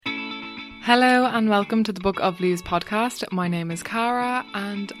Hello and welcome to the Book of Leaves podcast. My name is Cara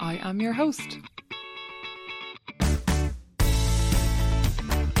and I am your host.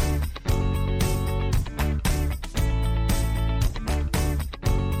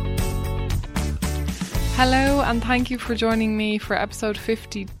 Hello and thank you for joining me for episode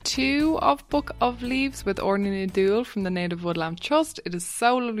 52 of Book of Leaves with Orna Nadul from the Native Woodland Trust. It is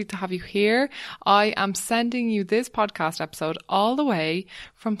so lovely to have you here. I am sending you this podcast episode all the way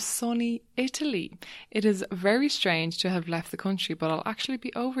from sunny Italy. It is very strange to have left the country, but I'll actually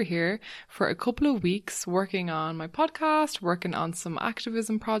be over here for a couple of weeks working on my podcast, working on some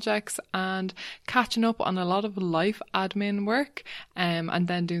activism projects and catching up on a lot of life admin work, and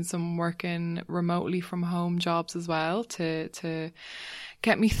then doing some working remotely from home jobs as well to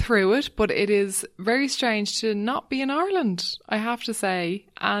get me through it. But it is very strange to not be in Ireland, I have to say,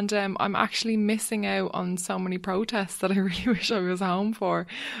 and I'm actually missing out on so many protests that I really wish I was home for.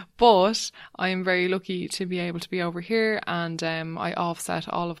 But I am very lucky to be able to be over here, and I offset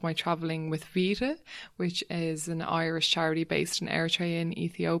all of my travelling with Vita, which is an Irish charity based in Eritrea in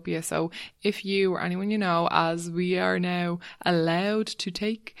Ethiopia. So if you or anyone you know, as we are now allowed to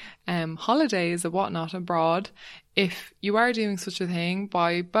take holidays and whatnot abroad, if you are doing such a thing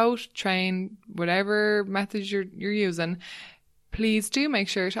by boat, train, whatever methods you're using, please do make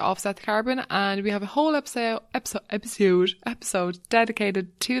sure to offset the carbon. And we have a whole episode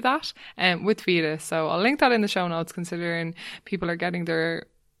dedicated to that with Vita. So I'll link that in the show notes, considering people are getting their,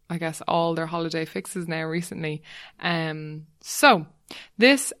 I guess, all their holiday fixes now recently. So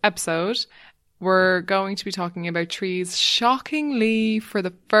this episode, we're going to be talking about trees, shockingly for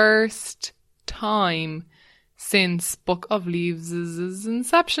the first time since Book of Leaves'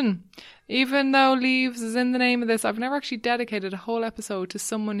 inception. Even though Leaves is in the name of this, I've never actually dedicated a whole episode to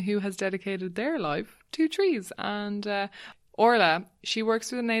someone who has dedicated their life to trees. And Orla, she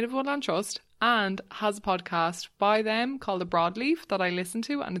works for the Native Woodland Trust and has a podcast by them called The Broadleaf that I listen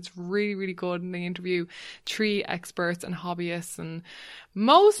to, and it's really, really good. And they interview tree experts and hobbyists, and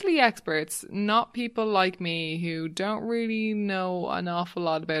mostly experts, not people like me who don't really know an awful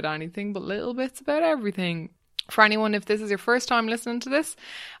lot about anything, but little bits about everything. For anyone, if this is your first time listening to this,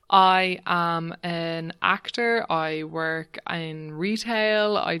 I am an actor. I work in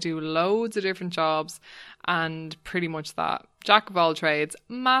retail. I do loads of different jobs and pretty much that. Jack of all trades,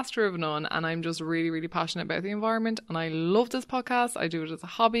 master of none. And I'm just really, really passionate about the environment. And I love this podcast. I do it as a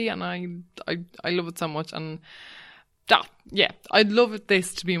hobby and I love it so much. And yeah, I'd love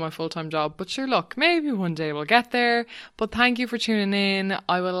this to be my full-time job, but sure, look, maybe one day we'll get there. But thank you for tuning in.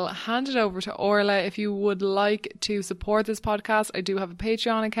 I will hand it over to Orla. If you would like to support this podcast, I do have a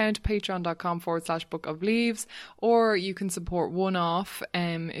Patreon account, patreon.com/Book of Leaves, or you can support one-off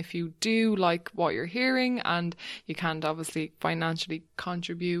if you do like what you're hearing, and you can't obviously financially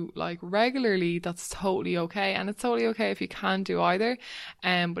contribute like regularly. That's totally okay, and it's totally okay if you can't do either.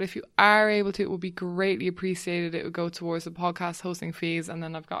 But if you are able to, it would be greatly appreciated. It would go towards the podcast hosting fees, and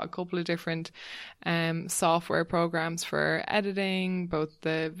then I've got a couple of different software programs for editing both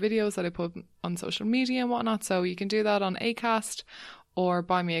the videos that I put on social media and whatnot. So you can do that on Acast or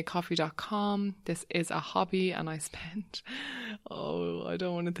buymeacoffee.com. This is a hobby, and I spend I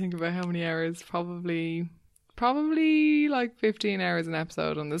don't want to think about how many hours, probably like 15 hours an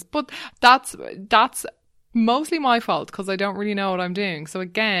episode on this, but that's mostly my fault because I don't really know what I'm doing. So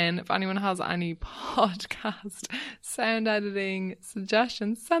again, if anyone has any podcast sound editing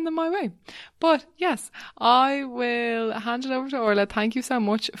suggestions, send them my way. But yes, I will hand it over to Orla. Thank you so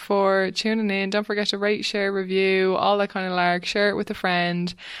much for tuning in. Don't forget to rate, share, review, all that kind of lark. Share it with a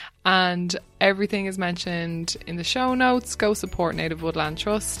friend, and everything is mentioned in the show notes. Go support Native Woodland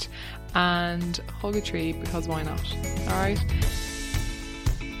Trust and hug a tree, because why not? All right.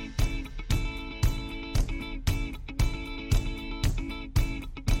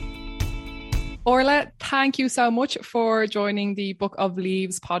 Orla, thank you so much for joining the Book of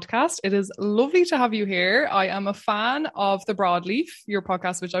Leaves podcast. It is lovely to have you here. I am a fan of The Broadleaf, your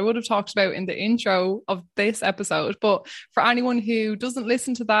podcast, which I would have talked about in the intro of this episode. But for anyone who doesn't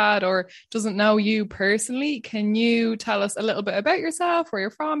listen to that or doesn't know you personally, can you tell us a little bit about yourself, where you're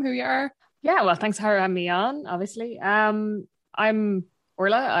from, who you are? Yeah, well, thanks for having me on, obviously. I'm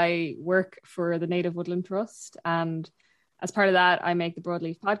Orla. I work for the Native Woodland Trust, and as part of that, I make the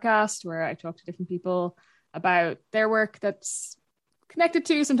Broadleaf podcast, where I talk to different people about their work that's connected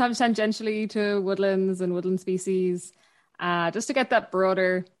to, sometimes tangentially, to woodlands and woodland species, just to get that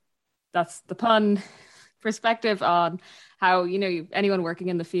broader, that's the pun, perspective on how, anyone working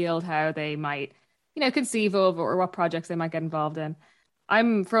in the field, how they might, conceive of, or what projects they might get involved in.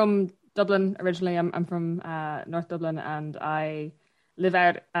 I'm from Dublin originally. I'm from North Dublin, and I live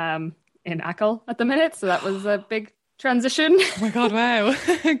out in Achill at the minute, so that was a big transition. Oh my God, wow.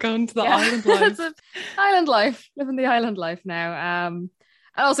 Going to the Yeah, island life. island life, living the island life now. And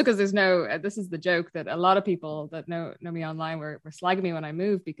also because there's no, this is the joke that a lot of people that know me online were slagging me when I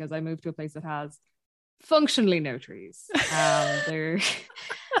moved, because I moved to a place that has functionally no trees. There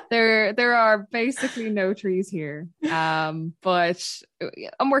there are basically no trees here. But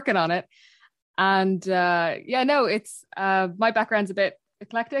I'm working on it. And yeah, no, it's my background's a bit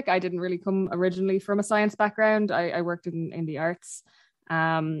eclectic. I didn't really come originally from a science background. I worked in the arts,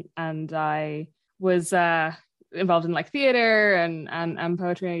 and I was involved in like theater and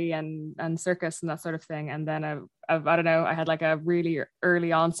poetry and circus and that sort of thing. And then I don't know, I had like a really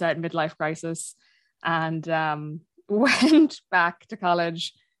early onset midlife crisis, and went back to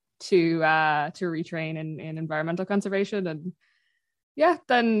college to retrain in environmental conservation. And yeah,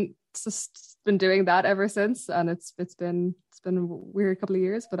 then just been doing that ever since, and it's been a weird couple of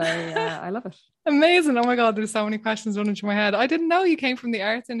years, but I love it. Amazing. Oh my God, there's so many questions running through my head. I didn't know you came from the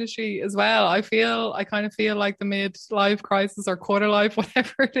arts industry as well. I kind of feel like the midlife crisis or quarter life,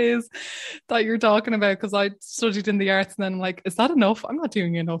 whatever it is that you're talking about, because I studied in the arts, and then I'm like, is that enough? I'm not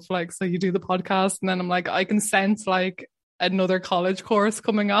doing enough. Like, so you do the podcast, and then I'm like, I can sense like another college course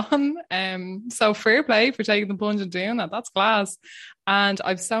coming on. So fair play for taking the plunge and doing that. That's class. And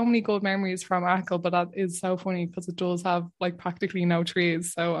I've so many good memories from Achill, but that is so funny because it does have like practically no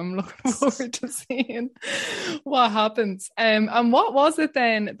trees. So I'm looking forward to seeing what happens. And what was it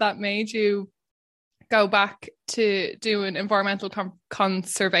then that made you go back to doing environmental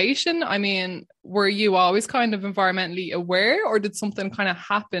conservation? I mean, were you always kind of environmentally aware, or did something kind of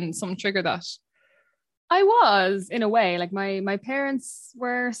happen, some trigger that? I was, in a way, like my parents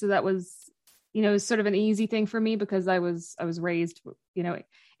were, so that was, you know, sort of an easy thing for me, because I was raised, you know,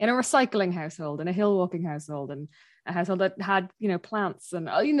 in a recycling household, in a hill walking household, and a household that had, you know, plants, and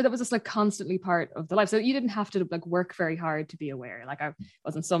you know, that was just like constantly part of the life. So you didn't have to like work very hard to be aware. Like, I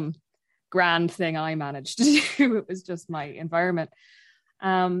wasn't some grand thing I managed to do. It was just my environment.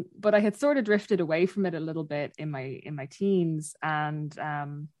 But I had sort of drifted away from it a little bit in my teens, and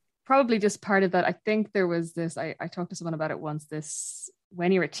probably just part of that. I think there was this, I talked to someone about it once, this,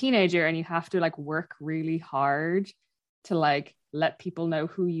 when you're a teenager and you have to like work really hard to like let people know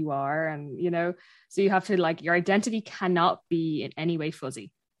who you are, and you know, so you have to like, your identity cannot be in any way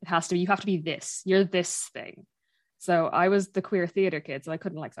fuzzy. It has to be, you have to be this, you're this thing. So I was the queer theater kid, so I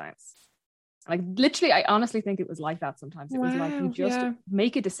couldn't like science. Like literally, I honestly think it was like that sometimes. It was like, you just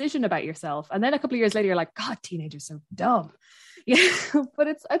make a decision about yourself, and then a couple of years later you're like, God, teenagers so dumb. Yeah. But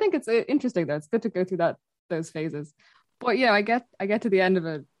I think it's interesting though. It's good to go through those phases. But yeah, I get to the end of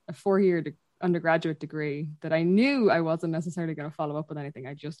a 4-year undergraduate degree that I knew I wasn't necessarily going to follow up with anything.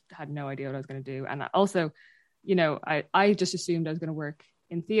 I just had no idea what I was going to do. And also, you know, I just assumed I was going to work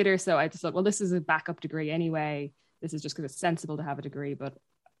in theater. So I just thought, well, this is a backup degree anyway. This is just because it's sensible to have a degree. But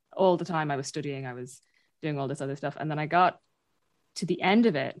all the time I was studying, I was doing all this other stuff. And then I got to the end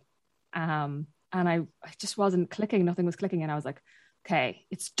of it, and I just wasn't clicking. Nothing was clicking. And I was like, okay,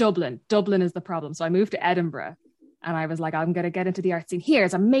 it's Dublin. Dublin is the problem. So I moved to Edinburgh, and I was like, I'm going to get into the art scene here.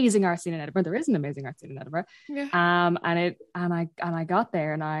 It's an amazing art scene in Edinburgh. There is an amazing art scene in Edinburgh. Yeah. And I got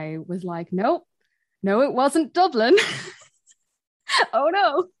there, and I was like, no, it wasn't Dublin. Oh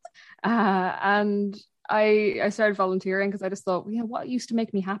no. And I started volunteering because I just thought, yeah, what used to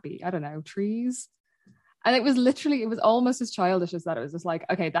make me happy? I don't know, trees. And it was almost as childish as that. It was just like,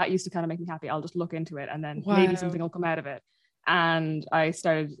 okay, that used to kind of make me happy. I'll just look into it, and then maybe something will come out of it. And I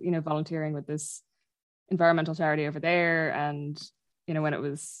started, you know, volunteering with this environmental charity over there. And, you know,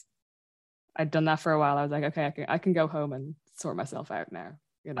 when I'd done that for a while, I was like, okay, I can go home and sort myself out now.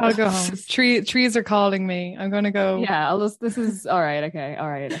 You know? I'll go home. Trees are calling me. I'm going to go. Yeah, this is all right. Okay. All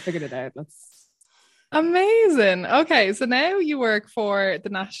right. I figured it out. Amazing. Okay, so now you work for the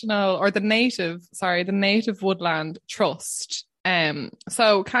Native Woodland Trust.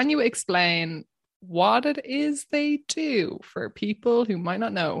 So can you explain what it is they do for people who might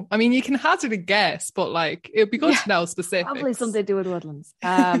not know? I mean, you can hazard a guess, but like it'd be good to know specifics. Probably something to do with woodlands.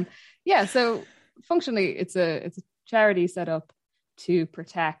 Yeah. So functionally, it's a charity set up to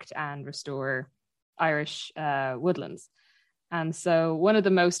protect and restore Irish woodlands. And so one of the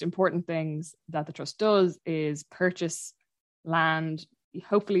most important things that the trust does is purchase land,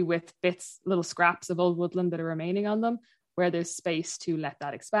 hopefully with little scraps of old woodland that are remaining on them, where there's space to let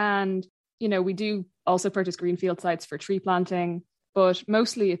that expand. You know, we do also purchase greenfield sites for tree planting, but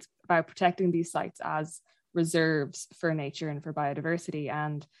mostly it's about protecting these sites as reserves for nature and for biodiversity.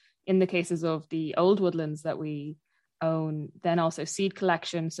 And in the cases of the old woodlands that we own, then also seed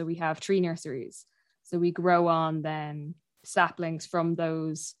collection. So we have tree nurseries. So we grow on then saplings from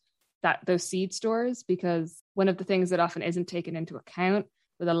those those seed stores, because one of the things that often isn't taken into account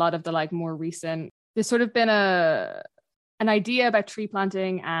with a lot of the like more recent, there's sort of been an idea about tree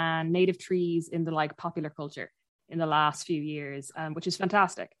planting and native trees in the like popular culture in the last few years, which is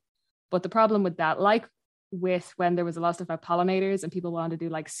fantastic. But the problem with that, like with when there was a lot of stuff about pollinators and people wanted to do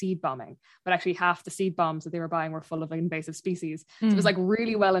like seed bombing, but actually half the seed bombs that they were buying were full of invasive species. So it was like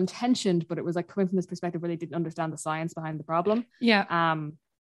really well intentioned, but it was like coming from this perspective where they didn't understand the science behind the problem. Yeah.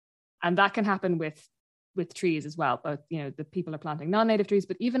 And that can happen with trees as well. But you know, the people are planting non-native trees,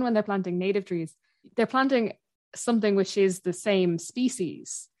 but even when they're planting native trees, they're planting something which is the same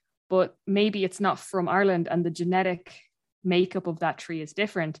species, but maybe it's not from Ireland and the genetic makeup of that tree is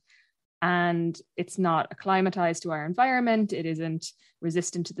different. And it's not acclimatized to our environment. It isn't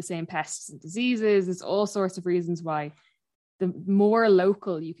resistant to the same pests and diseases. There's all sorts of reasons why the more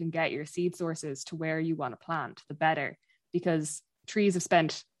local you can get your seed sources to where you want to plant, the better, because trees have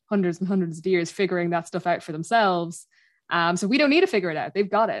spent hundreds and hundreds of years figuring that stuff out for themselves. So we don't need to figure it out. They've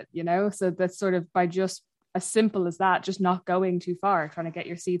got it, you know? So that's sort of by just as simple as that, just not going too far, trying to get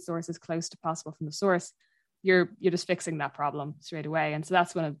your seed source as close to possible from the source. You're just fixing that problem straight away. And so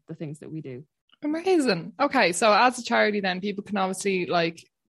that's one of the things that we do. Amazing. Okay, so as a charity then people can obviously like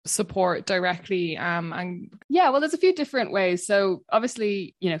support directly and yeah, well, there's a few different ways. So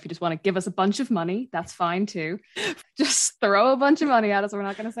obviously, you know, if you just want to give us a bunch of money, that's fine too. Just throw a bunch of money at us, we're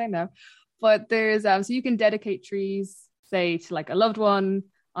not going to say no. But there's so you can dedicate trees, say, to like a loved one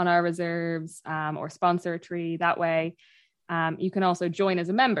on our reserves, or sponsor a tree that way. You can also join as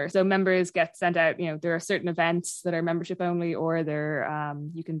a member. So members get sent out, you know, there are certain events that are membership only, or they're,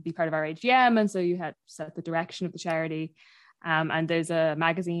 you can be part of our AGM. And so you had set the direction of the charity. And there's a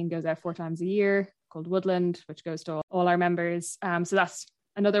magazine goes out 4 times a year called Woodland, which goes to all our members. So that's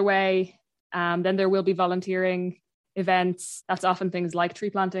another way. Then there will be volunteering events. That's often things like tree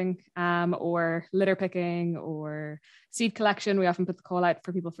planting, or litter picking or seed collection. We often put the call out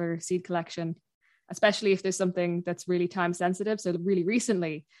for people for seed collection, especially if there's something that's really time sensitive. So really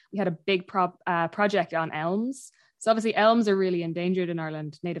recently, we had a big project on elms. So obviously elms are really endangered in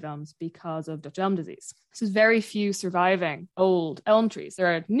Ireland, native elms, because of Dutch elm disease. So there's very few surviving old elm trees.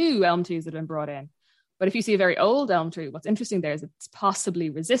 There are new elm trees that have been brought in. But if you see a very old elm tree, what's interesting there is it's possibly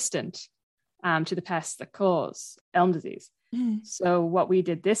resistant to the pests that cause elm disease. So what we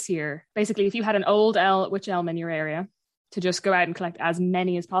did this year, basically, if you had an old witch elm in your area, to just go out and collect as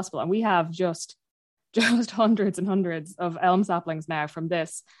many as possible. And we have just hundreds and hundreds of elm saplings now from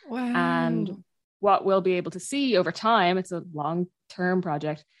this. Wow. And what we'll be able to see over time, it's a long-term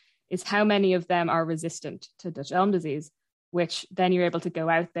project, is how many of them are resistant to Dutch elm disease, which then you're able to go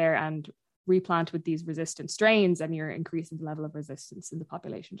out there and replant with these resistant strains, and you're increasing the level of resistance in the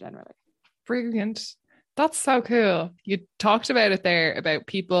population generally. Brilliant. That's so cool. You talked about it there, about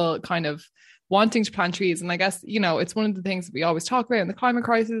people kind of wanting to plant trees. And I guess, you know, it's one of the things that we always talk about in the climate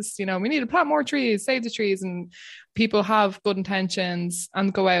crisis. You know, we need to plant more trees, save the trees, and people have good intentions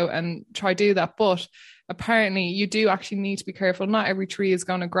and go out and try to do that. But apparently you do actually need to be careful. Not every tree is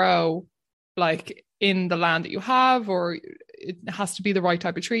going to grow like in the land that you have, or it has to be the right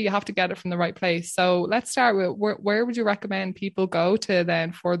type of tree. You have to get it from the right place. So let's start with where would you recommend people go to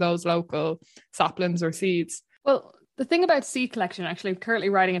then for those local saplings or seeds? Well, the thing about seed collection, actually, I'm currently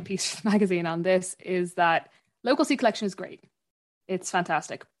writing a piece for the magazine on this, is that local seed collection is great. It's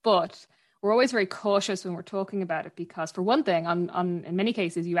fantastic. But we're always very cautious when we're talking about it, because for one thing, in many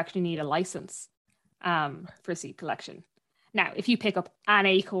cases, you actually need a license for seed collection. Now, if you pick up an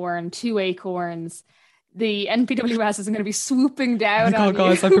acorn, 2 acorns, the NPWS isn't going to be swooping down on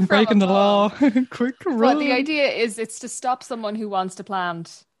guys, you. I've been breaking the law. Quick run. But the idea is it's to stop someone who wants to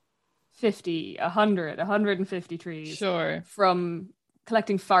plant 50, 100, 150 trees from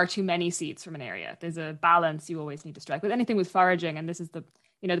collecting far too many seeds from an area. There's a balance you always need to strike with anything with foraging, and this is the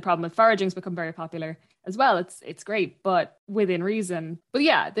problem with foraging has become very popular as well. It's great, but within reason. But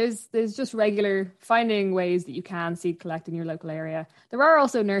yeah, there's just regular finding ways that you can seed collect in your local area. There are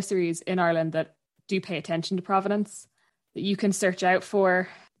also nurseries in Ireland that do pay attention to provenance that you can search out for,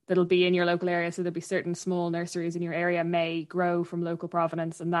 that'll be in your local area. So there'll be certain small nurseries in your area may grow from local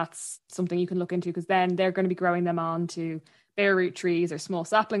provenance, and that's something you can look into, because then they're going to be growing them onto bare root trees or small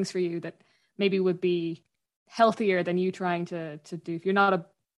saplings for you that maybe would be healthier than you trying to do. If you're not a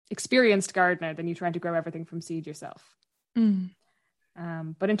experienced gardener, then you trying to grow everything from seed yourself.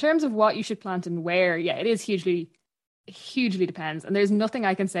 But in terms of what you should plant and where, yeah, it is hugely depends. And there's nothing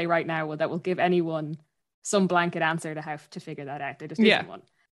I can say right now that will give anyone some blanket answer to how to figure that out. There just isn't one.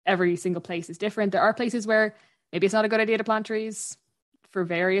 Every single place is different. There are places where maybe it's not a good idea to plant trees for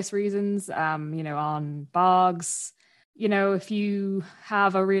various reasons, on bogs, You know, if you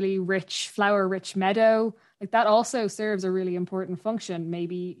have a really rich, flower-rich meadow, like that also serves a really important function.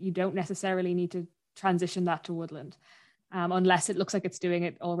 Maybe you don't necessarily need to transition that to woodland, unless it looks like it's doing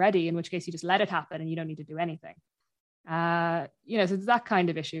it already, in which case you just let it happen and you don't need to do anything. You know, so it's that kind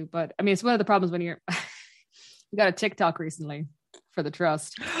of issue. But I mean, it's one of the problems when you're, we got a TikTok recently for the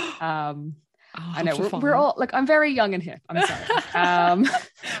trust. I know we're all like, I'm very young and hip. I'm sorry.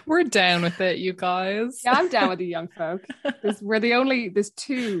 We're down with it, you guys. Yeah, I'm down with the young folk. There's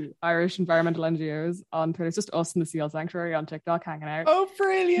 2 Irish environmental NGOs on Twitter. It's just us and the Seal Sanctuary on TikTok hanging out. Oh,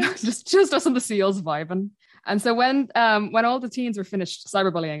 brilliant. just us and the seals vibing. And so when all the teens were finished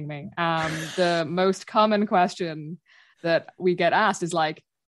cyberbullying me, the most common question that we get asked is like,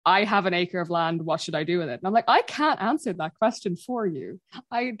 I have an acre of land, what should I do with it? And I'm like, I can't answer that question for you.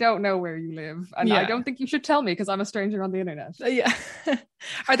 I don't know where you live. And I don't think you should tell me because I'm a stranger on the internet. Yeah.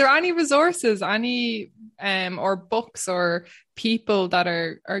 Are there any resources, or books or people that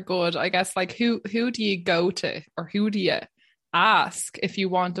are good? I guess, like who do you go to, or who do you ask if you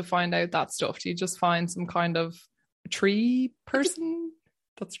want to find out that stuff? Do you just find some kind of tree person?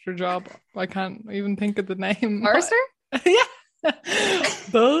 That's your job. I can't even think of the name. Forester? Yeah.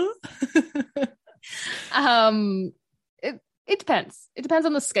 It depends. It depends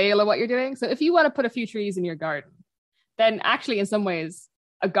on the scale of what you're doing. So if you want to put a few trees in your garden, then actually in some ways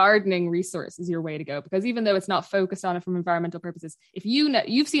a gardening resource is your way to go, because even though it's not focused on it from environmental purposes, if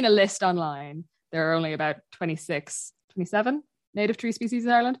you've seen a list online, there are only about 26, 27 native tree species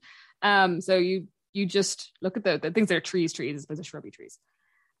in Ireland. So you just look at the things that are trees as opposed to shrubby trees.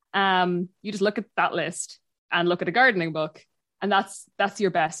 You just look at that list and look at a gardening book. And that's your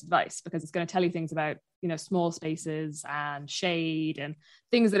best advice, because it's going to tell you things about, you know, small spaces and shade and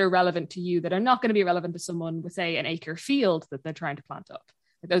things that are relevant to you that are not going to be relevant to someone with, say, an acre field that they're trying to plant up.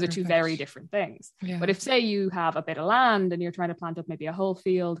 Like, those are two very different things. Yeah. But if, say, you have a bit of land and you're trying to plant up maybe a whole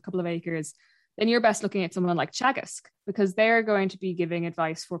field, a couple of acres, then you're best looking at someone like Teagasc, because they're going to be giving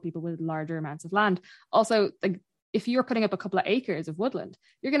advice for people with larger amounts of land. Also, like, if you're putting up a couple of acres of woodland,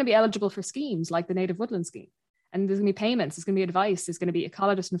 you're going to be eligible for schemes like the Native Woodland Scheme. And there's going to be payments, there's going to be advice, there's going to be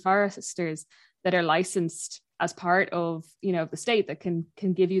ecologists and foresters that are licensed as part of, you know, the state that can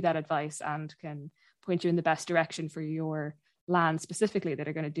give you that advice and can point you in the best direction for your land specifically, that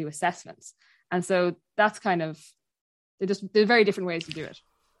are going to do assessments. And so that's kind of, they're very different ways to do it.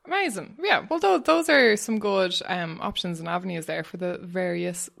 Amazing. Yeah, well, those are some good options and avenues there for the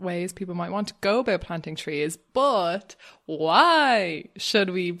various ways people might want to go about planting trees. But why should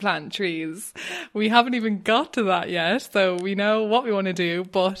we plant trees? We haven't even got to that yet, so we know what we want to do.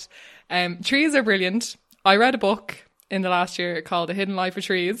 But trees are brilliant. I read a book in the last year called The Hidden Life of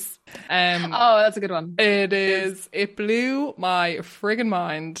Trees. Oh, that's a good one. It is. It blew my friggin'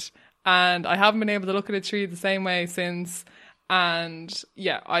 mind. And I haven't been able to look at a tree the same way since. And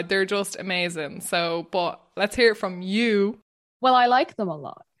yeah, they're just amazing. So, but let's hear it from you. Well, I like them a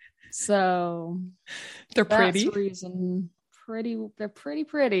lot. So they're pretty. That's the reason. They're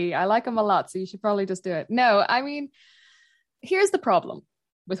pretty. I like them a lot. So you should probably just do it. No, I mean, here's the problem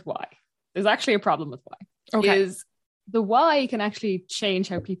with why. There's actually a problem with why. Okay. Is the why can actually change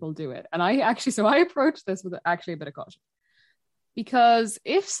how people do it. And I approach this with actually a bit of caution. Because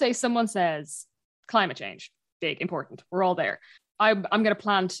if, say, someone says climate change, big, important, we're all there, I'm going to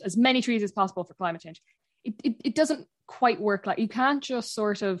plant as many trees as possible for climate change. It doesn't quite work. Like, you can't just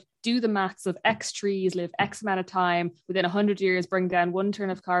sort of do the maths of X trees live X amount of time, within 100 years bring down 1 ton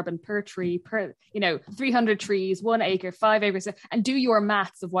of carbon per tree, per, 300 trees, 1 acre, 5 acres, and do your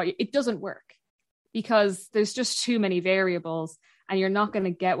maths of it doesn't work, because there's just too many variables and you're not going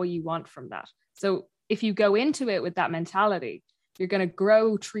to get what you want from that. So if you go into it with that mentality, you're going to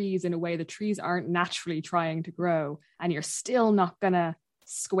grow trees in a way the trees aren't naturally trying to grow, and you're still not going to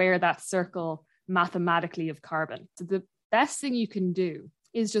square that circle mathematically of carbon. So the best thing you can do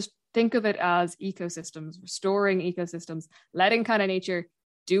is just think of it as ecosystems, restoring ecosystems, letting kind of nature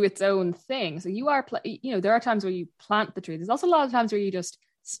do its own thing. So you are, there are times where you plant the trees. There's also a lot of times where you just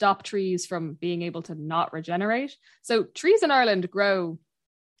stop trees from being able to not regenerate. So trees in Ireland grow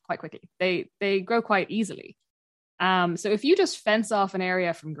quite quickly. They grow quite easily. So if you just fence off an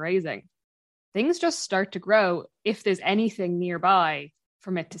area from grazing, things just start to grow if there's anything nearby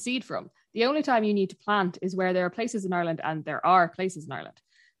from it to seed from. The only time you need to plant is where there are places in Ireland, and there are places in Ireland,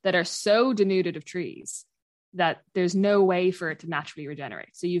 that are so denuded of trees that there's no way for it to naturally regenerate.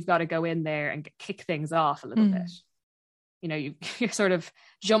 So you've got to go in there and kick things off a little bit. You're sort of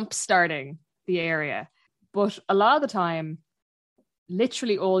jump starting the area. But a lot of the time,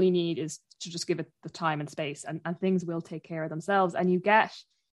 literally all you need is to just give it the time and space, and things will take care of themselves. And you get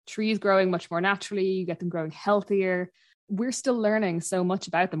trees growing much more naturally. You get them growing healthier. we're still learning so much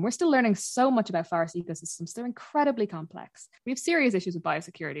about them. We're still learning so much about forest ecosystems. They're incredibly complex. We have serious issues with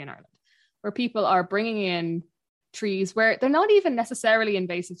biosecurity in Ireland, where people are bringing in trees where they're not even necessarily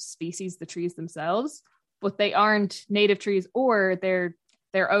invasive species, the trees themselves, but they aren't native trees, or they're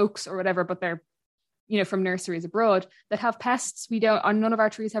oaks or whatever, but they're, you know, from nurseries abroad that have pests none of our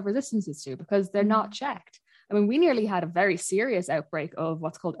trees have resistances to because they're not checked. I mean, we nearly had a very serious outbreak of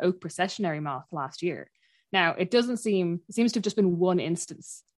what's called oak processionary moth last year. Now, it seems to have just been one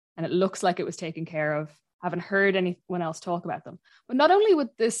instance, and it looks like it was taken care of. I haven't heard anyone else talk about them. But not only would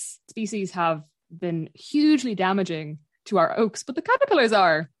this species have been hugely damaging to our oaks, but the caterpillars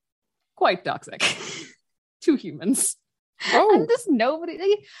are quite toxic to humans. Oh. And there's nobody,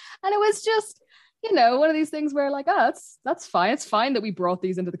 and it was just, you know, one of these things where like, oh, that's fine. It's fine that we brought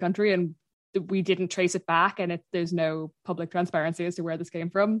these into the country and we didn't trace it back, and there's no public transparency as to where this came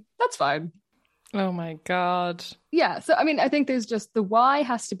from. That's fine. Oh my God. Yeah. So, I mean, I think there's just the why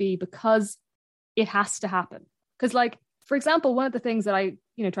has to be because it has to happen. Because, like, for example, one of the things that I,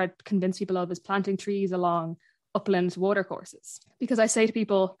 you know, try to convince people of is planting trees along upland watercourses. Because I say to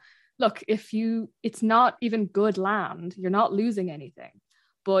people, look, it's not even good land, you're not losing anything,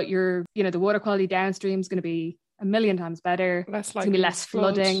 but the water quality downstream is going to be a million times better. It's going to be less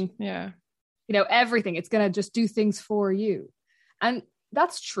flooding. Yeah. You know, everything. It's going to just do things for you. And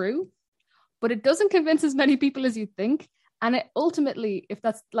that's true. But it doesn't convince as many people as you think. And it ultimately, if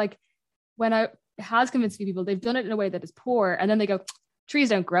that's like, it has convinced people, they've done it in a way that is poor. And then they go, trees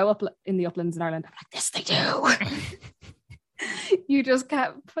don't grow up in the uplands in Ireland. I'm like, yes, they do. You just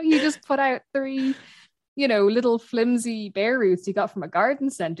put out 3, you know, little flimsy bare roots you got from a garden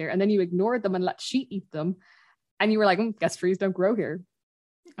center, and then you ignored them and let sheep eat them. And you were like, guess trees don't grow here.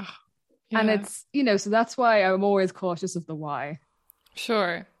 Oh, yeah. And it's, you know, so that's why I'm always cautious of the why.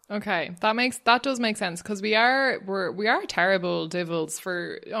 Sure. Okay, that does make sense, because we are terrible devils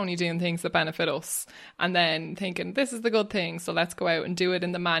for only doing things that benefit us, and then thinking this is the good thing, so let's go out and do it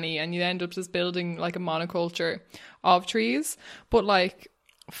in the many, and you end up just building like a monoculture of trees. But like,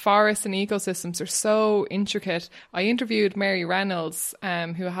 forests and ecosystems are so intricate. I interviewed Mary Reynolds,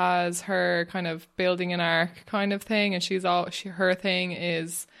 who has her kind of building an ark kind of thing, and her thing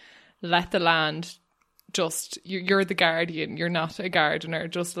is let the land. Just you're the guardian, you're not a gardener,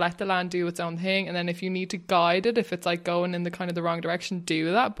 just let the land do its own thing, and then if you need to guide it, if it's like going in the kind of the wrong direction,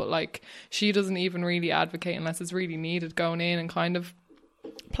 do that. But like, she doesn't even really advocate unless it's really needed, going in and kind of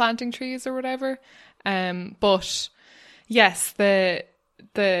planting trees or whatever. But yes, the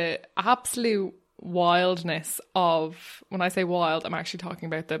absolute wildness of, when I say wild, I'm actually talking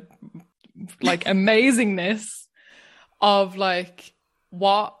about the like amazingness of like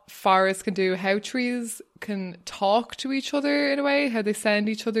what forests can do, how trees can talk to each other in a way, how they send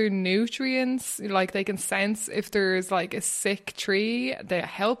each other nutrients, like they can sense if there's like a sick tree, they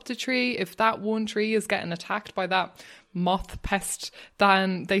help the tree. If that one tree is getting attacked by that moth pest,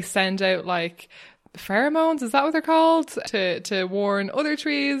 then they send out like pheromones, is that what they're called, to warn other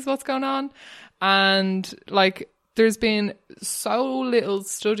trees what's going on. And like, there's been so little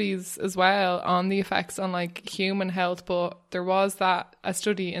studies as well on the effects on like human health, but there was a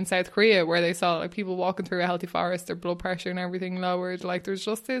study in South Korea where they saw like people walking through a healthy forest, their blood pressure and everything lowered. Like, there's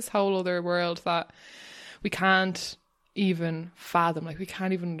just this whole other world that we can't even fathom, like we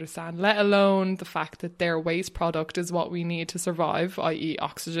can't even understand, let alone the fact that their waste product is what we need to survive, i.e.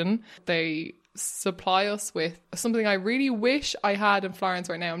 oxygen. They supply us with something I really wish I had in Florence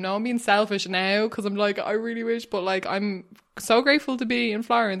right now. No, I'm being selfish now because I'm like, I really wish, but like, I'm so grateful to be in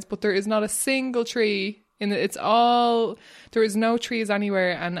Florence, but there is not a single tree there is no trees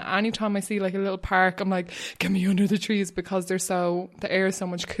anywhere. And anytime I see like a little park, I'm like, get me under the trees, because the air is so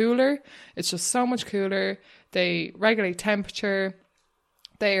much cooler. It's just so much cooler. They regulate temperature.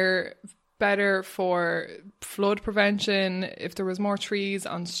 They're better for flood prevention. If there was more trees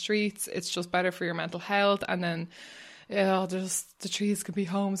on streets, it's just better for your mental health. And then the trees could be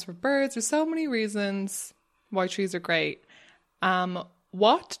homes for birds. There's so many reasons why trees are great.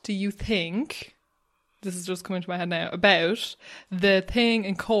 What do you think, this is just coming to my head now, about the thing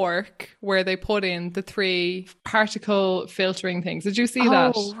in Cork where they put in the 3 particle filtering things? Did you see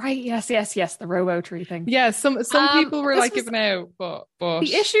that? Oh, right. Yes. The robo tree thing. Yeah, some people were like giving out, but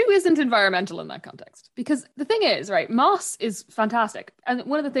the issue isn't environmental in that context, because the thing is, right, moss is fantastic. And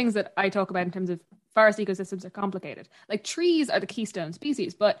one of the things that I talk about in terms of forest ecosystems are complicated. Like, trees are the keystone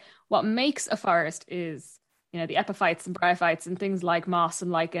species, but what makes a forest is, you know, the epiphytes and bryophytes and things like moss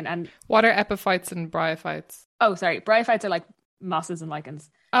and lichen. And what are epiphytes and bryophytes? Oh, sorry. Bryophytes are like mosses and lichens.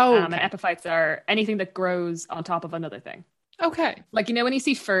 Oh, okay. And epiphytes are anything that grows on top of another thing. Okay. Like, you know, when you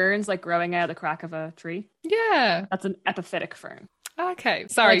see ferns like growing out of the crack of a tree, Yeah. that's an epiphytic fern. Okay.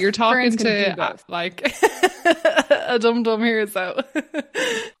 Sorry, Like, you're talking ferns can do to both. like a dum-dum here, so.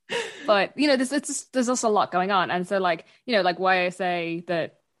 But, you know, there's also a lot going on. And so, like, you know, like why I say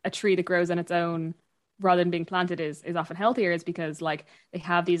that a tree that grows on its own rather than being planted is often healthier is because, like, they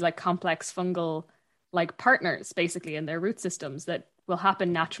have these like complex fungal like partners basically in their root systems that will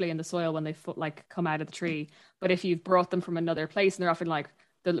happen naturally in the soil when they like come out of the tree. But if you've brought them from another place, and they're often like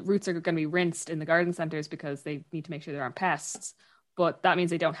the roots are going to be rinsed in the garden centers because they need to make sure there aren't pests. But that means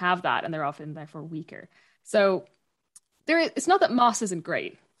they don't have that, and they're often therefore weaker. So it's not that moss isn't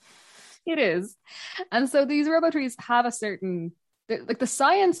great. It is. And so these robo trees have a certain, like, the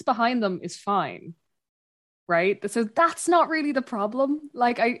science behind them is fine, right? So that's not really the problem.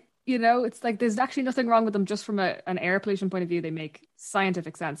 Like, you know, it's like there's actually nothing wrong with them just from an air pollution point of view. They make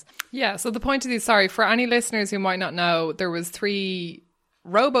scientific sense. Yeah, so the point of these, sorry, for any listeners who might not know, there was 3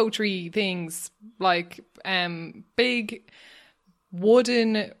 robo tree things, like big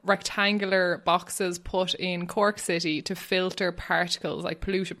wooden rectangular boxes put in Cork City to filter particles, like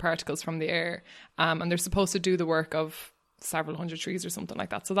polluted particles from the air. And they're supposed to do the work of several hundred trees or something like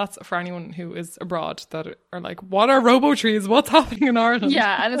that. So that's for anyone who is abroad that are like, what are robo trees? What's happening in Ireland?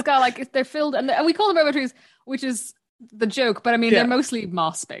 Yeah, and it's got like, they're filled, and we call them robo trees, which is the joke, but I mean, they're mostly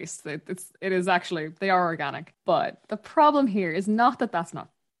moss based. It is actually, they are organic. But the problem here is not that that's not,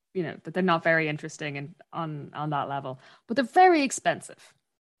 you know, that they're not very interesting and on that level, but they're very expensive.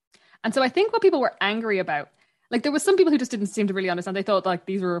 And so I think what people were angry about, like, there was some people who just didn't seem to really understand. They thought like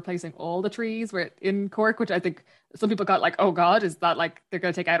these were replacing all the trees were in Cork, which I think some people got like, oh God, is that like they're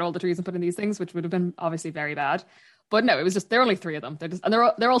going to take out all the trees and put in these things, which would have been obviously very bad. But no, it was just, there are only 3 of them.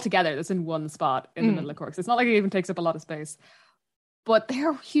 They're all together. That's in one spot in the middle of Cork. So it's not like it even takes up a lot of space, but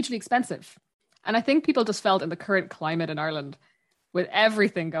they're hugely expensive. And I think people just felt in the current climate in Ireland, with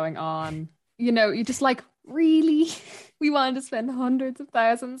everything going on, you know, you just like, really, we wanted to spend hundreds of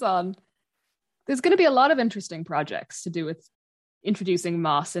thousands on. There's going to be a lot of interesting projects to do with introducing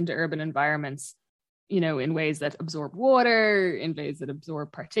moss into urban environments, you know, in ways that absorb water, in ways that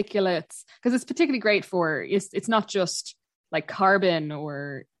absorb particulates, because it's particularly great for, it's not just like carbon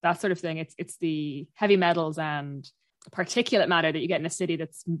or that sort of thing. It's the heavy metals and particulate matter that you get in a city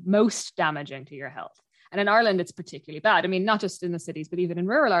that's most damaging to your health. And in Ireland, it's particularly bad. I mean, not just in the cities, but even in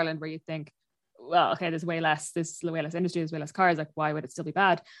rural Ireland, where you think, well, okay, there's way less industry, there's way less cars. Like, why would it still be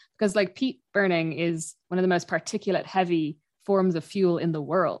bad? Because like peat burning is one of the most particulate heavy forms of fuel in the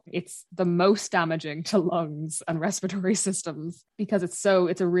world. It's the most damaging to lungs and respiratory systems because it's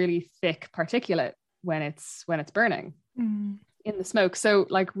a really thick particulate when it's burning in the smoke. So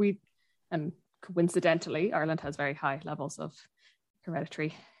like and coincidentally, Ireland has very high levels of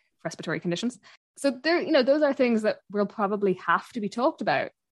hereditary respiratory conditions. So there, you know, those are things that will probably have to be talked about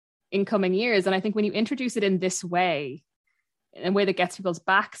in coming years. And I think when you introduce it in this way, in a way that gets people's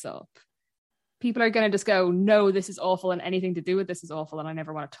backs up, people are going to just go, no, this is awful, and anything to do with this is awful, and I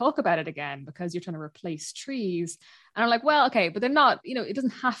never want to talk about it again because you're trying to replace trees. And I'm like, well, okay, but they're not, you know, it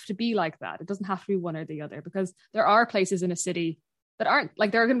doesn't have to be like that. It doesn't have to be one or the other, because there are places in a city that aren't,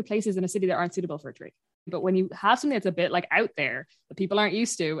 like, there are going to be places in a city that aren't suitable for a tree. But when you have something that's a bit like out there that people aren't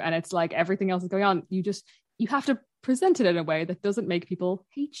used to, and it's like everything else is going on, you have to present it in a way that doesn't make people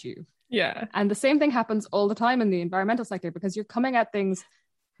hate you. Yeah. And the same thing happens all the time in the environmental sector, because you're coming at things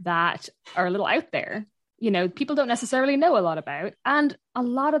that are a little out there, you know, people don't necessarily know a lot about. And a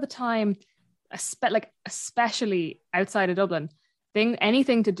lot of the time, especially outside of Dublin,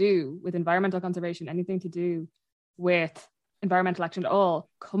 anything to do with environmental conservation, anything to do with environmental action at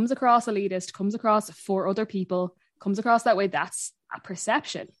all, comes across elitist, comes across for other people, comes across that way. That's a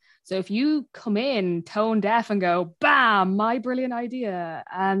perception. So if you come in tone deaf and go, bam, my brilliant idea,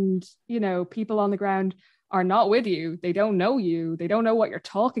 and, you know, people on the ground are not with you, they don't know you, they don't know what you're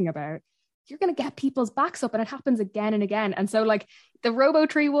talking about, you're going to get people's backs up. And it happens again and again. And so like the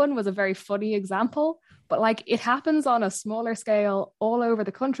RoboTree one was a very funny example, but like it happens on a smaller scale all over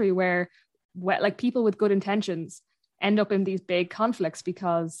the country where like people with good intentions end up in these big conflicts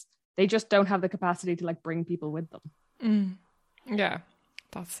because they just don't have the capacity to like bring people with them. Yeah,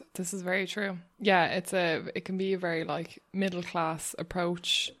 this is very true. Yeah, it can be a very like middle class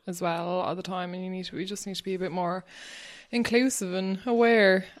approach as well all the time, and we just need to be a bit more inclusive and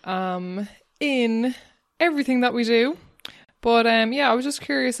aware in everything that we do. But yeah, I was just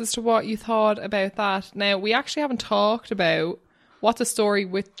curious as to what you thought about that. Now, we actually haven't talked about what the story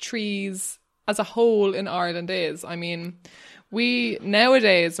with trees as a whole in Ireland is. I mean, we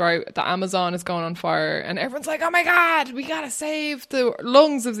nowadays, right, the Amazon is going on fire and everyone's like, oh my God, we gotta save the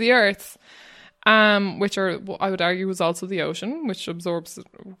lungs of the earth. which are, I would argue, is also the ocean, which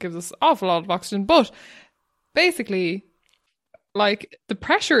gives us an awful lot of oxygen. But basically, like, the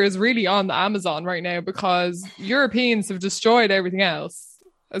pressure is really on the Amazon right now because Europeans have destroyed everything else,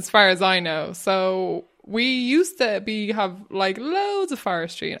 as far as I know. So we used to have like loads of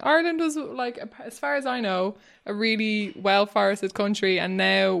forestry. And Ireland was, like, as far as I know, a really well forested country, and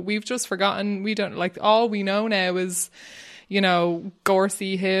now we've just forgotten. We don't, like, all we know now is, you know,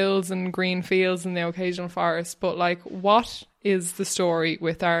 gorsy hills and green fields and the occasional forest. But, like, what is the story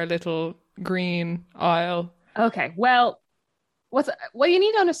with our little green isle? Okay, well, what you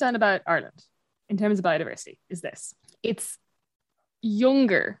need to understand about Ireland in terms of biodiversity is this: it's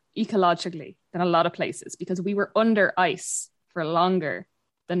younger ecologically than a lot of places because we were under ice for longer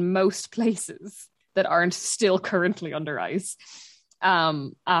than most places that aren't still currently under ice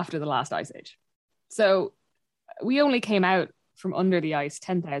after the last ice age. So we only came out from under the ice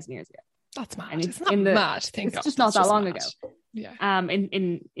 10,000 years ago. That's mad. And it's not mad. It's just not that long ago. Yeah.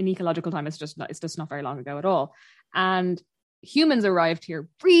 In ecological time, it's just not very long ago at all. And humans arrived here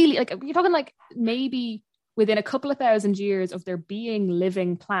really, like, you're talking like maybe within a couple of thousand years of there being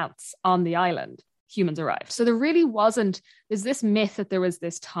living plants on the island, humans arrived. So there really wasn't, there's this myth that there was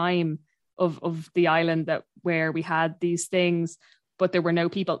this time of the island that where we had these things, but there were no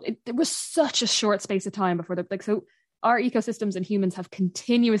people. There was such a short space of time before so our ecosystems and humans have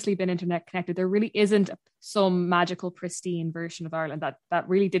continuously been internet connected. There really isn't some magical pristine version of Ireland that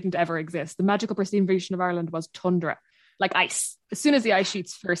really didn't ever exist. The magical pristine version of Ireland was tundra, like ice. As soon as the ice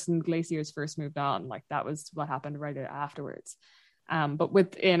sheets first and glaciers first moved on, like, that was what happened right afterwards. But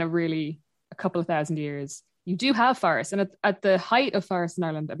within a couple of thousand years, you do have forests. And at the height of forests in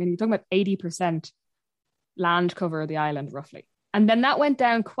Ireland, I mean, you're talking about 80% land cover of the island, roughly. And then that went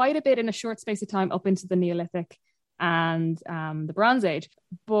down quite a bit in a short space of time up into the Neolithic and the Bronze Age.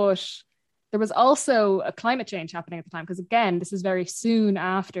 But there was also a climate change happening at the time, because, again, this is very soon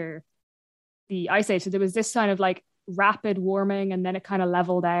after the Ice Age. So there was this kind of like rapid warming, and then it kind of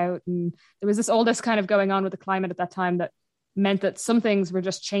leveled out. And there was all this kind of going on with the climate at that time that meant that some things were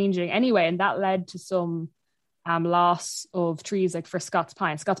just changing anyway. And that led to some loss of trees, like for Scots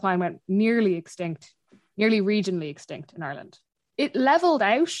pine. Scots pine went nearly regionally extinct in Ireland. It leveled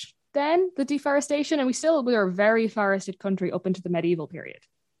out then, the deforestation, and we were a very forested country up into the medieval period.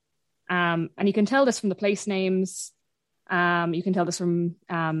 And you can tell this from the place names. You can tell this from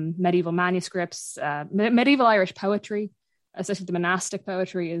medieval manuscripts. Medieval Irish poetry, especially the monastic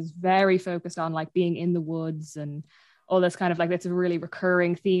poetry, is very focused on like being in the woods and all this kind of, like, that's a really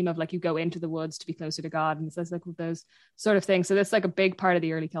recurring theme of, like, you go into the woods to be closer to God, and it's like those sort of things. So that's like a big part of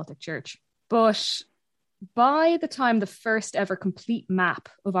the early Celtic Church. But by the time the first ever complete map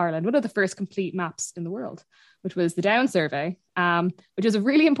of Ireland, one of the first complete maps in the world, which was the Down Survey, which is a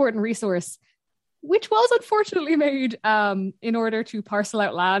really important resource, which was unfortunately made in order to parcel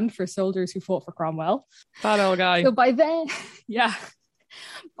out land for soldiers who fought for Cromwell. That old guy. So by then,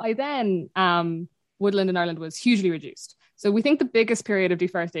 woodland in Ireland was hugely reduced. So we think the biggest period of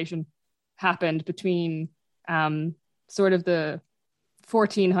deforestation happened between sort of the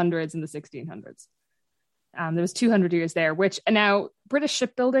 1400s and the 1600s. There was 200 years there, which, and now British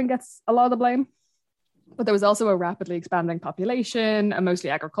shipbuilding gets a lot of the blame, but there was also a rapidly expanding population, a mostly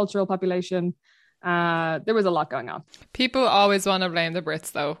agricultural population. There was a lot going on. People always want to blame the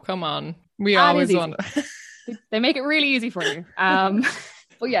Brits, though. Come on. We always want to. They make it really easy for you.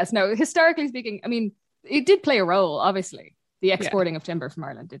 But yes, no, historically speaking, I mean, it did play a role, obviously. The exporting of timber from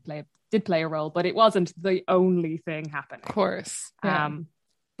Ireland did play a role, but it wasn't the only thing happening. Of course. Yeah.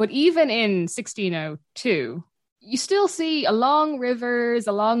 But even in 1602, you still see along rivers,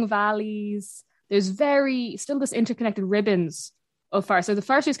 along valleys, there's still this interconnected ribbons of forest. So the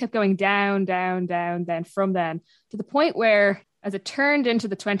forest just kept going down, down, down, then from then to the point where, as it turned into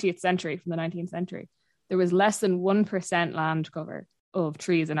the 20th century from the 19th century, there was less than 1% land cover of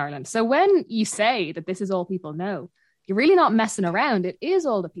trees in Ireland. So when you say that this is all people know, you're really not messing around. It is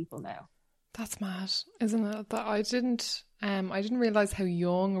all the people know. That's mad, isn't it? That I didn't realize how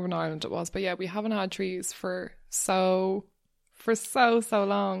young of an island it was. But yeah, we haven't had trees for so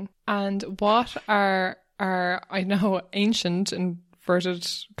long. And what are I know, ancient inverted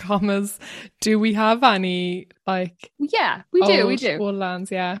commas, do we have any, like? Yeah, we do.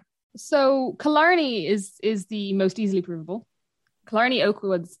 Woodlands, yeah. So Killarney is the most easily provable. Killarney Oak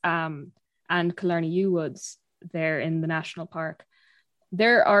Woods and Killarney Yew Woods there in the national park.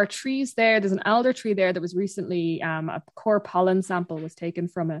 There are trees there. There's an alder tree there that was recently, a core pollen sample was taken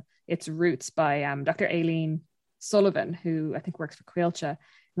from its roots by Dr. Aileen Sullivan, who I think works for Coillte in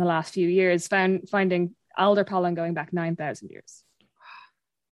the last few years, finding alder pollen going back 9,000 years.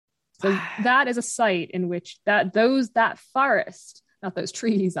 So that is a site in which that forest, not those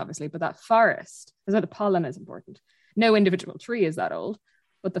trees, obviously, but that forest, that's why the pollen is important. No individual tree is that old,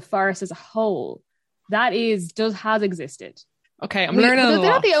 but the forest as a whole, has existed. Okay, I'm learning a lot.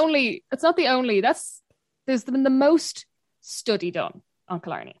 It's not the only, there's been the most study done on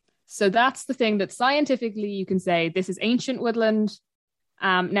Killarney. So that's the thing that scientifically you can say this is ancient woodland.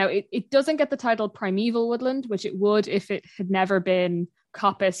 Now, it doesn't get the title primeval woodland, which it would if it had never been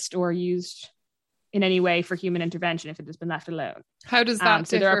coppiced or used in any way for human intervention, if it has been left alone. How does that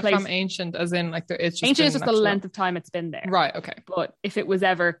differ from ancient, as in like it's just ancient is just the length of time it's been there. Right, okay. But if it was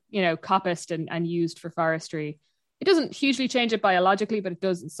ever, coppiced and used for forestry, it doesn't hugely change it biologically, but it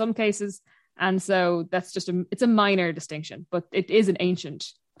does in some cases. And so that's it's a minor distinction, but it is an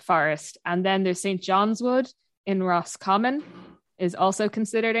ancient forest. And then there's St. John's Wood in Roscommon is also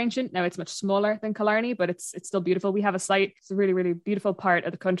considered ancient. Now it's much smaller than Killarney, but it's still beautiful. We have a site. It's a really, really beautiful part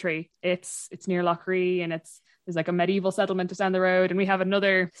of the country. It's near Loughree, and there's like a medieval settlement just down the road. And we have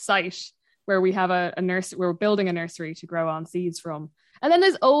another site where we have a nursery. We're building a nursery to grow on seeds from. And then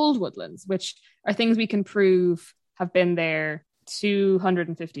there's old woodlands, which are things we can prove have been there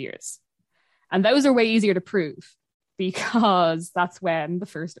 250 years. And those are way easier to prove because that's when the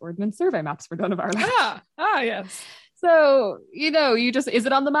first Ordnance Survey maps were done of Ireland. Yes. So, you just, is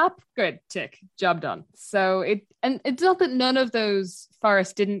it on the map? Good, tick, job done. So it's not that none of those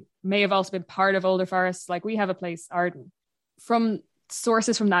forests may have also been part of older forests. Like we have a place, Arden, from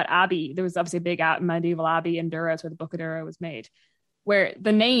sources from that abbey. There was obviously a big medieval abbey in Durrow, where the Book of Durrow was made, where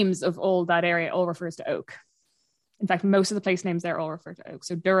the names of all that area all refers to oak. In fact, most of the place names there all refer to oak.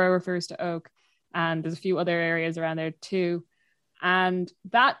 So Durrow refers to oak, and there's a few other areas around there too. And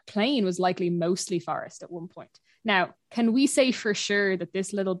that plain was likely mostly forest at one point. Now, can we say for sure that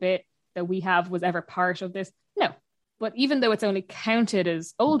this little bit that we have was ever part of this? No. But even though it's only counted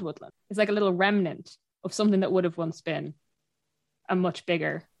as old woodland, it's like a little remnant of something that would have once been a much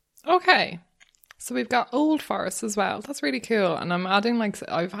bigger. Okay. So we've got old forests as well. That's really cool. And I'm adding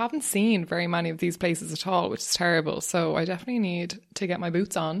I haven't seen very many of these places at all, which is terrible. So I definitely need to get my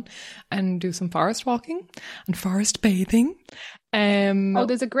boots on and do some forest walking and forest bathing.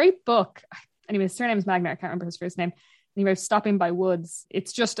 There's a great book. Anyway, his surname is Magner. I can't remember his first name. And he wrote Stopping by Woods.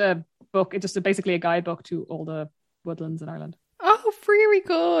 It's just a book. It's just basically a guidebook to all the woodlands in Ireland. Oh, very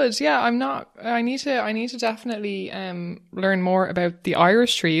good. Yeah, I need to definitely learn more about the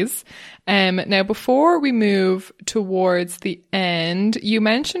Irish trees. Now, before we move towards the end, you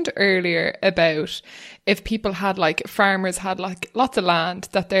mentioned earlier about if people had farmers had lots of land,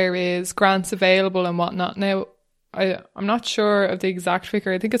 that there is grants available and whatnot. Now, I'm not sure of the exact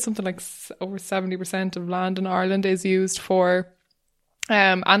figure. I think it's something like over 70% of land in Ireland is used for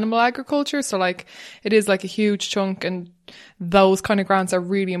animal agriculture. So it is a huge chunk, and those kind of grants are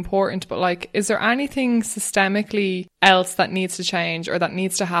really important. But is there anything systemically else that needs to change or that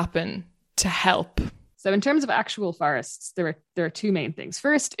needs to happen to help? So in terms of actual forests, there are two main things.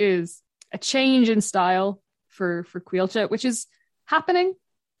 First is a change in style for Caoilte, which is happening,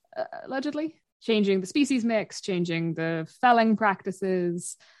 allegedly. Changing the species mix, changing the felling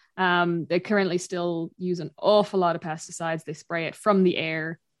practices. They currently still use an awful lot of pesticides. They spray it from the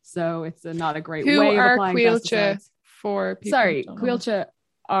air. So it's not a great way of applying pesticides. For people? Sorry, Caoilte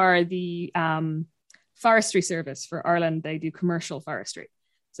are the forestry service for Ireland. They do commercial forestry.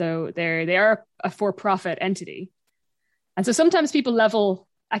 So they are a for-profit entity. And so sometimes people level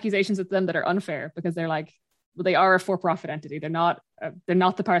accusations at them that are unfair because they're like, well, they are a for-profit entity. They're not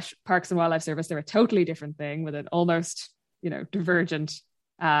the Parks and Wildlife Service. They're a totally different thing with an almost, divergent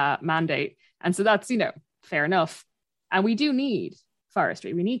mandate. And so that's, fair enough. And we do need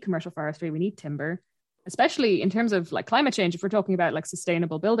forestry. We need commercial forestry. We need timber, especially in terms of climate change. If we're talking about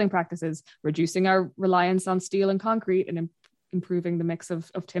sustainable building practices, reducing our reliance on steel and concrete and improving the mix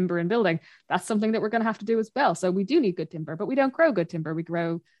of timber and building, that's something that we're going to have to do as well. So we do need good timber, but we don't grow good timber. We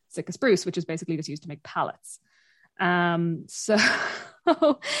grow Sitka spruce, which is basically just used to make pallets. So,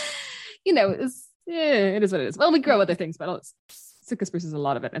 it is what it is. Well, we grow other things, but Sitka spruce is a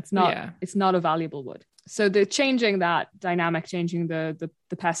lot of it. It's not a valuable wood. So the changing that dynamic, changing the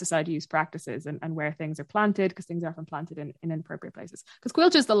pesticide use practices and where things are planted, because things are often planted in inappropriate places. Because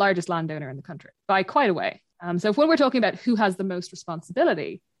Caoilte is the largest landowner in the country by quite a way. So when we're talking about who has the most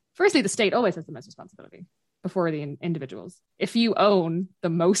responsibility, firstly, the state always has the most responsibility before the individuals. If you own the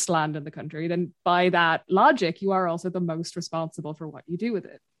most land in the country, then by that logic, you are also the most responsible for what you do with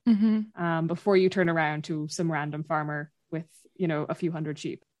it. Mm-hmm. Before you turn around to some random farmer with, a few hundred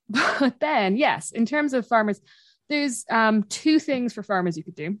sheep. But then, yes, in terms of farmers, there's two things for farmers you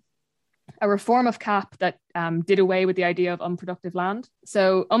could do. a reform of CAP that did away with the idea of unproductive land.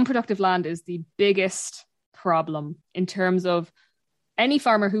 So unproductive land is the biggest problem in terms of any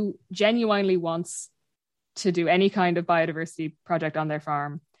farmer who genuinely wants to do any kind of biodiversity project on their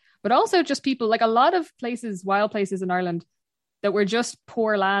farm, but also just people, like a lot of places, wild places in Ireland that were just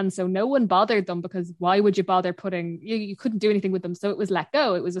poor land. So no one bothered them, because why would you bother you couldn't do anything with them. So it was let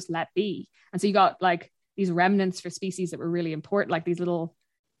go. It was just let be. And so you got like these remnants for species that were really important, like these little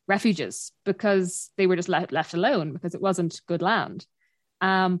refuges, because they were just left alone because it wasn't good land.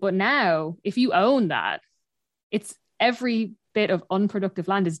 But now if you own that, it's every bit of unproductive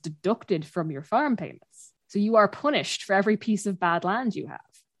land is deducted from your farm payments. So you are punished for every piece of bad land you have.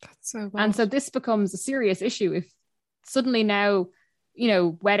 That's so bad. And so this becomes a serious issue if suddenly now,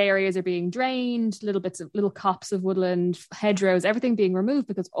 wet areas are being drained, little copse of woodland, hedgerows, everything being removed,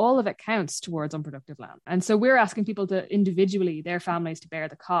 because all of it counts towards unproductive land. And so we're asking people to individually, their families, to bear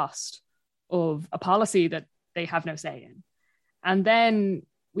the cost of a policy that they have no say in. And then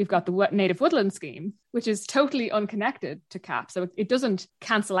we've got the Native Woodland Scheme, which is totally unconnected to CAP. So it doesn't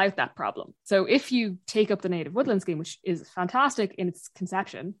cancel out that problem. So if you take up the Native Woodland Scheme, which is fantastic in its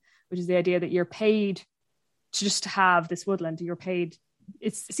conception, which is the idea that you're paid to just have this woodland,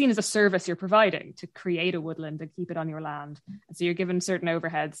 it's seen as a service you're providing to create a woodland and keep it on your land. And so you're given certain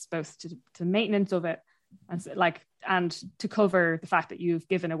overheads, both to maintenance of it and to cover the fact that you've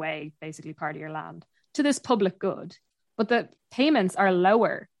given away basically part of your land to this public good. But the payments are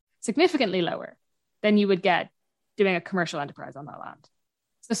lower, significantly lower than you would get doing a commercial enterprise on that land.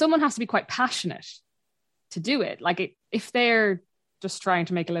 So someone has to be quite passionate to do it. Like if they're just trying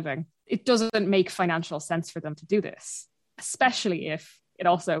to make a living, it doesn't make financial sense for them to do this, especially if it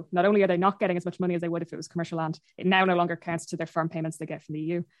also, not only are they not getting as much money as they would if it was commercial land, it now no longer counts to their farm payments they get from the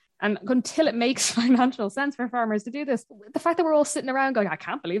EU. And until it makes financial sense for farmers to do this, the fact that we're all sitting around going, I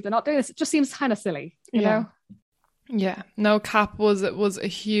can't believe they're not doing this, it just seems kind of silly, you know? Yeah, no, CAP was a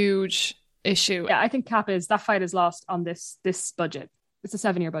huge issue. Yeah, I think that fight is lost on this budget. It's a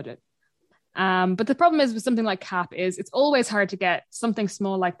 7-year budget. But the problem is with something like CAP is it's always hard to get something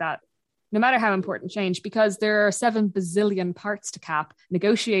small like that, no matter how important change, because there are 7 bazillion parts to CAP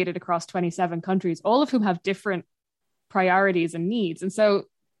negotiated across 27 countries, all of whom have different priorities and needs. And so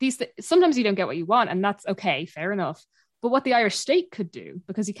sometimes you don't get what you want, and that's okay, fair enough. But what the Irish state could do,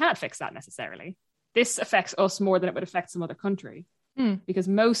 because you can't fix that necessarily, this affects us more than it would affect some other country, because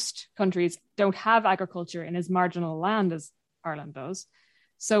most countries don't have agriculture in as marginal land as Ireland does.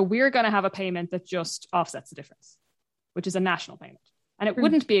 So we're going to have a payment that just offsets the difference, which is a national payment. And it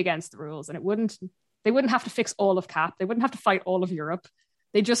wouldn't be against the rules, and they wouldn't have to fix all of CAP. They wouldn't have to fight all of Europe.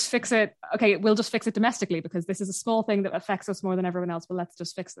 They just fix it. Okay, we'll just fix it domestically because this is a small thing that affects us more than everyone else. Well, let's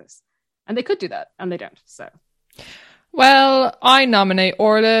just fix this. And they could do that, and they don't. So, well, I nominate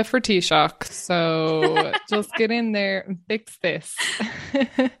Orla for Taoiseach. So just get in there and fix this.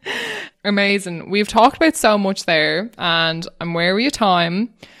 Amazing. We've talked about so much there, and I'm wary of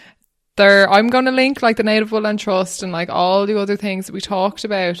time. I'm going to link like the Native Woodland Trust and like all the other things that we talked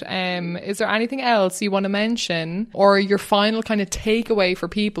about. Is there anything else you want to mention, or your final kind of takeaway for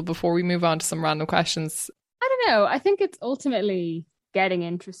people before we move on to some random questions? I don't know. I think it's ultimately getting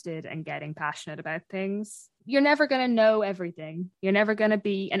interested and getting passionate about things. You're never going to know everything. You're never going to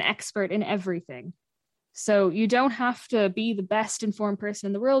be an expert in everything. So you don't have to be the best informed person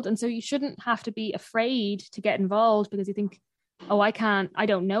in the world. And so you shouldn't have to be afraid to get involved because you think, oh, I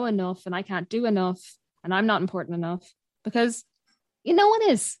don't know enough and I can't do enough and I'm not important enough, because no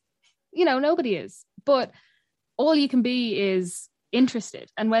one is, nobody is. But all you can be is interested.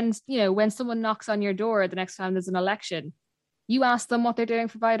 And when someone knocks on your door the next time there's an election, you ask them what they're doing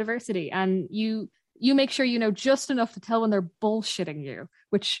for biodiversity, and you make sure you know just enough to tell when they're bullshitting you,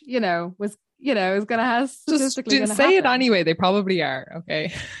 which, is going to have statistically just say it anyway. They probably are.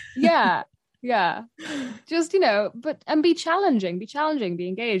 Okay. Yeah. Yeah. Just, and be challenging, be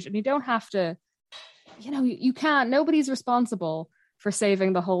engaged. And you don't have to, you can't, nobody's responsible for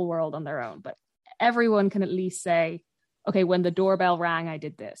saving the whole world on their own, but everyone can at least say, okay, when the doorbell rang, I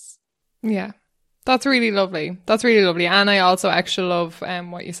did this. Yeah. That's really lovely. And I also actually love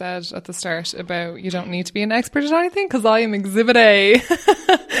what you said at the start about you don't need to be an expert at anything, because I am exhibit A.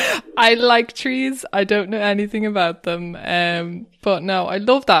 I like trees. I don't know anything about them. But no, I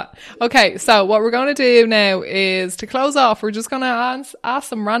love that. Okay, so what we're going to do now is, to close off, we're just going to ask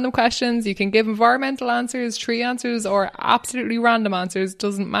some random questions. You can give environmental answers, tree answers, or absolutely random answers.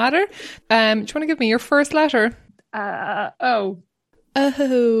 Doesn't matter. Do you want to give me your first letter? Oh,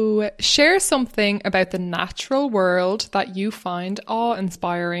 share something about the natural world that you find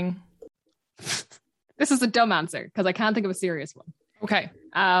awe-inspiring. This is a dumb answer because I can't think of a serious one. Okay.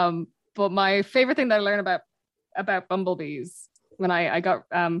 But my favorite thing that I learned about bumblebees when I got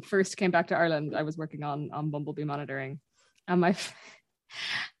first came back to Ireland, I was working on bumblebee monitoring, and my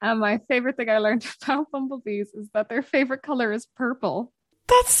favorite thing I learned about bumblebees is that their favorite color is purple.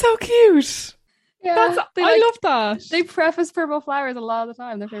 That's so cute. Yeah, I love that. They preface purple flowers a lot of the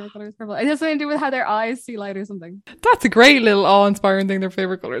time. Their favorite color is purple. It has something to do with how their eyes see light or something. That's a great little awe-inspiring thing. Their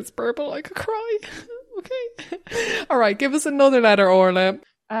favorite color is purple. I could cry. Okay. All right. Give us another letter, Orla.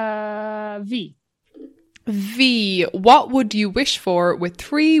 V. V. What would you wish for with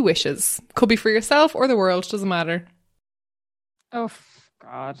 3 wishes? Could be for yourself or the world. Doesn't matter. Oh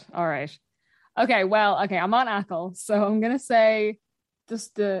God. All right. Okay. Well. Okay. I'm on Ackle, so I'm gonna say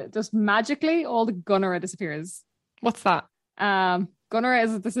just magically all the Gunnera disappears. What's that? Gunnera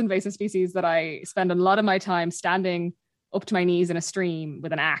is this invasive species that I spend a lot of my time standing up to my knees in a stream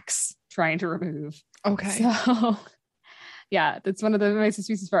with an axe trying to remove. Okay. So yeah, that's one of the invasive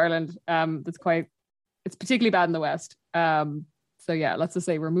species for Ireland. It's particularly bad in the West. So yeah, let's just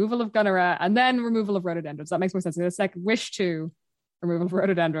say removal of Gunnera and then removal of rhododendrons. That makes more sense. The second wish 2, removal of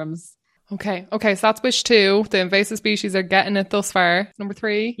rhododendrons. Okay, so that's wish 2. The invasive species are getting it thus far. Number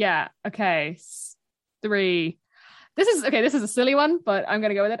 3. Yeah, okay. 3. This is a silly one, but I'm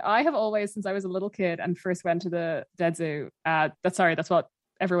going to go with it. I have always, since I was a little kid and first went to the Dead Zoo, that's what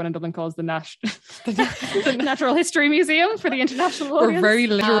everyone in Dublin calls the Natural History Museum for the international audience. We're very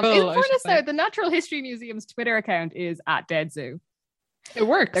literal. In fairness, though, the Natural History Museum's Twitter account is @DeadZoo. It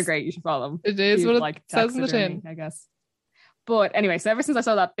works. They're great. You should follow them. It is what it says in the tin, I guess. But anyway, so ever since I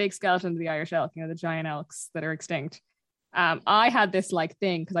saw that big skeleton of the Irish elk, the giant elks that are extinct, I had this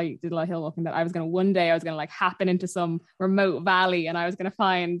thing, because I did a lot of hill walking, that I was going to happen into some remote valley and I was going to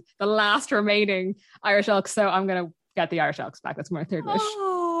find the last remaining Irish elks. So I'm going to get the Irish elks back. That's my 3rd wish.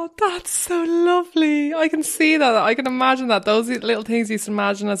 Oh, that's so lovely. I can see that. I can imagine that. Those little things you used to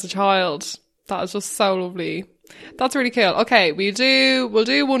imagine as a child. That is just so lovely. That's really cool. Okay, we'll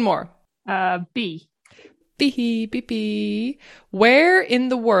do one more. B. B. Where in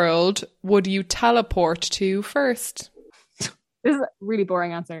the world would you teleport to first? This is a really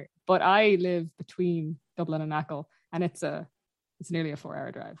boring answer, but I live between Dublin and Ackle, and it's nearly a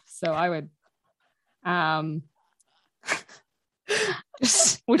 4-hour drive. So I would,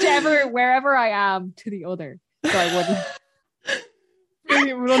 just wherever I am to the other. So I wouldn't.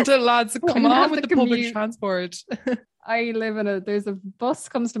 We want the lads to come on with the public transport. I live there's a bus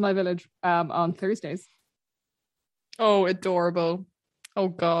comes to my village on Thursdays. Oh, adorable. Oh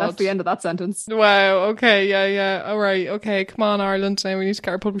God. That's the end of that sentence. Wow. Okay. Yeah. All right. Okay. Come on, Ireland. Now we need to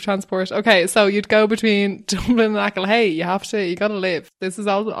get our public transport. Okay. So you'd go between Dublin and Ackle. Hey, you gotta live. This is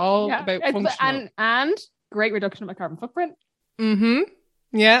all about functional. And great reduction of my carbon footprint. Mm-hmm.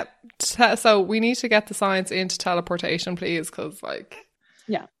 Yeah. So we need to get the science into teleportation, please. Because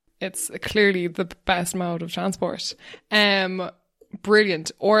yeah, it's clearly the best mode of transport.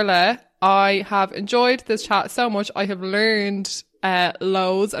 Brilliant. Orla, I have enjoyed this chat so much. I have learned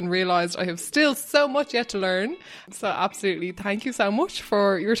loads and realised I have still so much yet to learn. So absolutely, thank you so much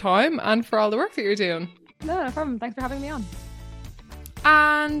for your time and for all the work that you're doing. No problem. Thanks for having me on.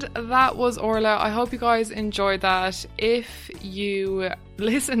 And that was Orla. I hope you guys enjoyed that. If you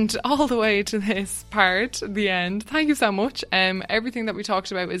listened all the way to this part, the end, thank you so much. Everything that we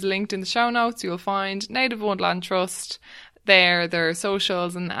talked about is linked in the show notes. You'll find Native Woodland Trust there, their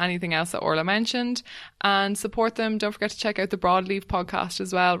socials and anything else that Orla mentioned, and support them. Don't forget to check out the Broadleaf podcast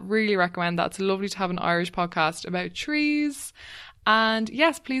as well. Really recommend that. It's lovely to have an Irish podcast about trees. And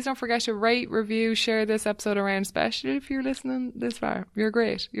yes, please don't forget to rate, review, share this episode around, especially if you're listening this far. You're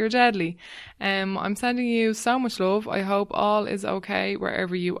great. You're deadly. I'm sending you so much love. I hope all is okay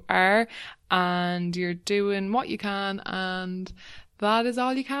wherever you are and you're doing what you can, and that is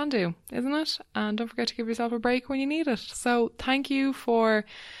all you can do, isn't it? And don't forget to give yourself a break when you need it. So thank you for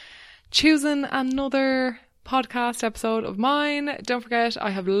choosing another podcast episode of mine. Don't forget, I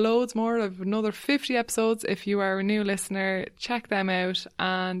have loads more. I have another 50 episodes. If you are a new listener, check them out.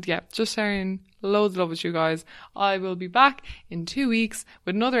 And yeah, just sharing loads of love with you guys. I will be back in 2 weeks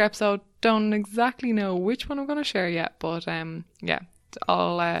with another episode. Don't exactly know which one I'm going to share yet, but yeah,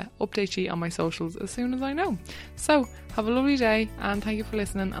 I'll update you on my socials as soon as I know. So have a lovely day and thank you for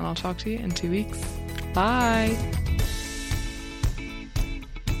listening, and I'll talk to you in 2 weeks. Bye.